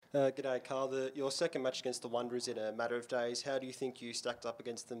G'day, Carl. Your second match against the Wanderers in a matter of days. How do you think you stacked up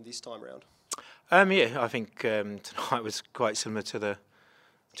against them this time round? Yeah, I think tonight was quite similar to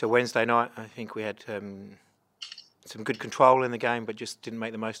Wednesday night. I think we had some good control in the game, but just didn't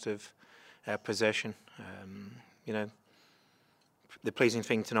make the most of our possession. You know, the pleasing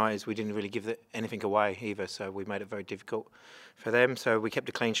thing tonight is we didn't really give anything away either, so we made it very difficult for them. So we kept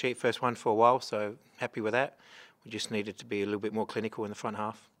a clean sheet, first one for a while, so happy with that. We just needed to be a little bit more clinical in the front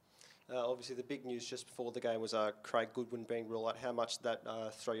half. Obviously, the big news just before the game was Craig Goodwin being ruled out. How much did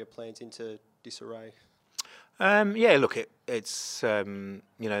that throw your plans into disarray? Yeah, look, it's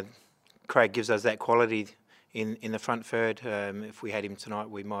Craig gives us that quality in the front third. If we had him tonight,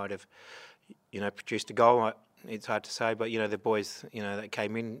 we might have, produced a goal. It's hard to say, but the boys, that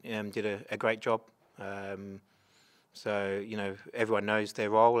came in did a great job. So everyone knows their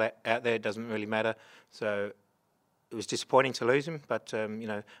role out there. It doesn't really matter. So it was disappointing to lose him, but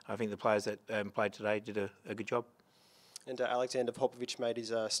I think the players that played today did a good job. And Alexander Popovic made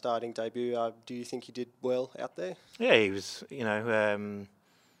his starting debut. Do you think he did well out there? Yeah, he was. I've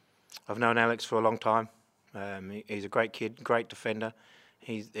known Alex for a long time. He's a great kid, great defender.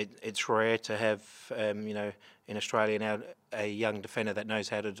 It's rare to have in Australia now a young defender that knows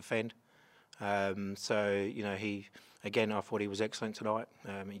how to defend. He. Again, I thought he was excellent tonight.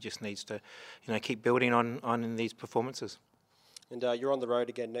 He just needs to, keep building on these performances. And you're on the road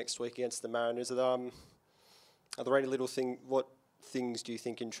again next week against the Mariners. Are there any what things do you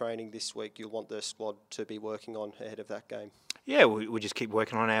think in training this week you'll want the squad to be working on ahead of that game? Yeah, we just keep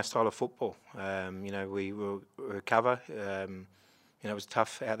working on our style of football. We will recover. It was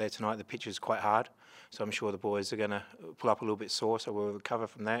tough out there tonight. The pitch is quite hard, so I'm sure the boys are going to pull up a little bit sore. So we'll recover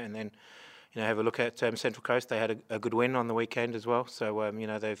from that, and then have a look at Central Coast. They had a good win on the weekend as well. So,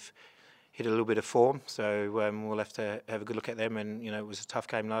 they've hit a little bit of form. So we'll have to have a good look at them. And, it was a tough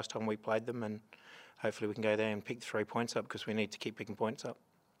game last time we played them. And hopefully we can go there and pick 3 points up because we need to keep picking points up.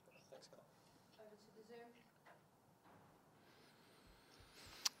 Thanks, Carl. Over to the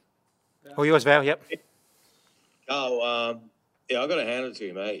Zoom. All yours, Val, yep. Carl, I've got to hand it to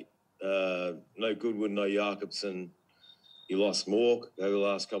you, mate. No Goodwin, no Jakobsen. You lost Mork over the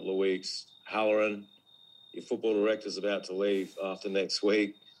last couple of weeks. Halloran, your football director's about to leave after next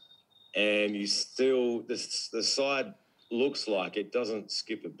week. And you still, the side looks like it doesn't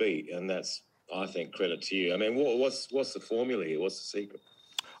skip a beat. And that's, I think, credit to you. I mean, what's the formula here? What's the secret?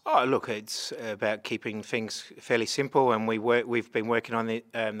 Oh, look, it's about keeping things fairly simple. And we've been working on the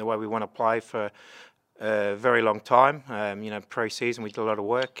way we want to play for a very long time. Pre-season, we did a lot of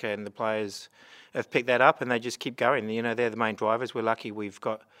work and the players have picked that up and they just keep going. They're the main drivers. We're lucky we've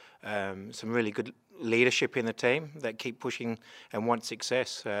got some really good leadership in the team that keep pushing and want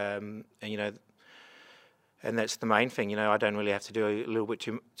success. And that's the main thing. I don't really have to do a little bit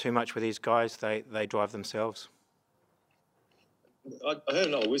too much with these guys. They drive themselves. I heard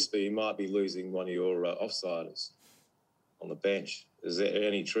an old whisper you might be losing one of your offsiders on the bench. Is there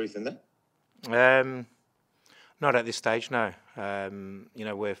any truth in that? Not at this stage, no.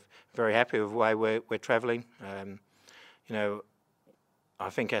 We're very happy with the way we're travelling. I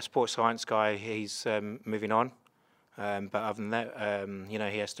think our sports science guy, he's moving on. But other than that,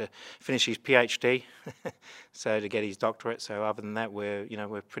 he has to finish his PhD, so to get his doctorate. So other than that,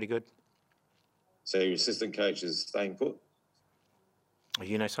 we're pretty good. So your assistant coach is staying put?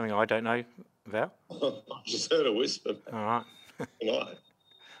 You know something I don't know, Val? I just heard a whisper. All right. Tonight.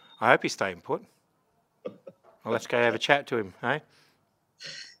 I hope he's staying put. Well, let's go have a chat to him, eh?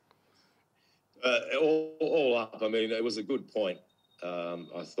 All up, I mean, it was a good point,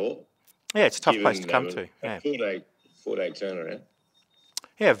 I thought. Yeah, it's a tough place to come to. Yeah. Four-day turnaround.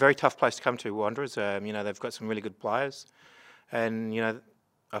 Yeah, very tough place to come to, Wanderers. They've got some really good players. And,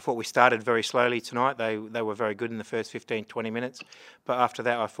 I thought we started very slowly tonight. They were very good in the first 15, 20 minutes. But after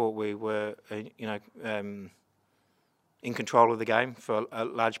that, I thought we were, in control of the game for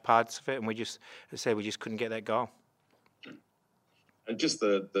large parts of it, and we just couldn't get that goal. And just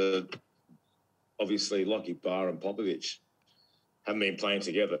the obviously Lockie Barr and Popovic haven't been playing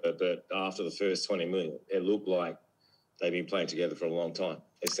together, but after the first 20 minutes, it looked like they've been playing together for a long time.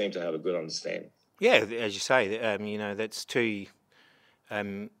 They seem to have a good understanding. Yeah, as you say, that's two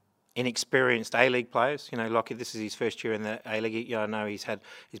inexperienced A-League players. Lockie, this is his first year in the A-League. I know he's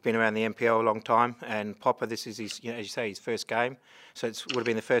been around the NPL a long time, and Popper, this is his, as you say, his first game. So it would have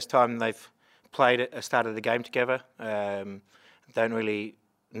been the first time they've started the game together. Don't really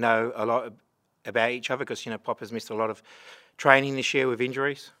know a lot about each other because Popper's missed a lot of training this year with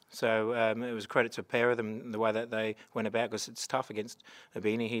injuries. So it was a credit to a pair of them the way that they went about, because it's tough against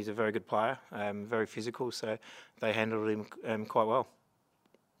Abini. He's a very good player, very physical. So they handled him quite well.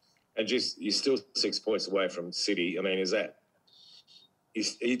 and just you're still 6 points away from City. I mean, are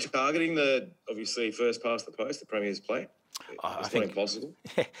you targeting obviously first past the post, the Premier's play? It's not impossible.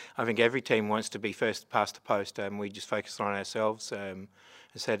 I think every team wants to be first past the post. We just focus on ourselves. I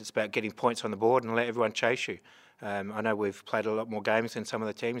said it's about getting points on the board and let everyone chase you. I know we've played a lot more games than some of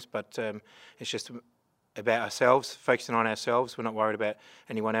the teams, but it's just about ourselves, focusing on ourselves. We're not worried about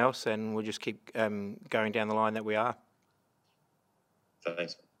anyone else, and we'll just keep going down the line that we are.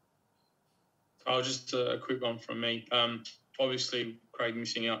 Thanks. Just a quick one from me. Obviously, Craig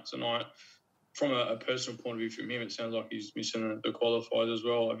missing out tonight. From a personal point of view from him, it sounds like he's missing the qualifiers as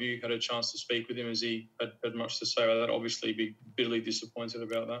well. Have you had a chance to speak with him? Has he had much to say about that? Obviously, be bitterly disappointed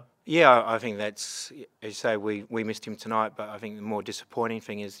about that. Yeah, I think that's, as you say, we missed him tonight, but I think the more disappointing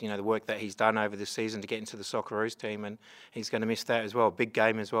thing is, the work that he's done over the season to get into the Socceroos team, and he's going to miss that as well. Big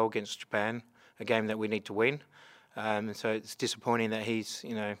game as well against Japan, a game that we need to win. And so it's disappointing that he's,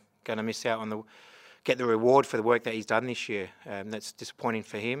 going to miss out on get the reward for the work that he's done this year. That's disappointing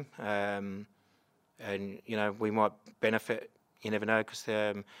for him. And, we might benefit, you never know, because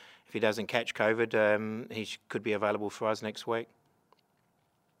if he doesn't catch COVID, he could be available for us next week.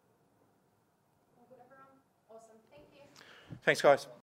 Awesome. Thank you. Thanks, guys.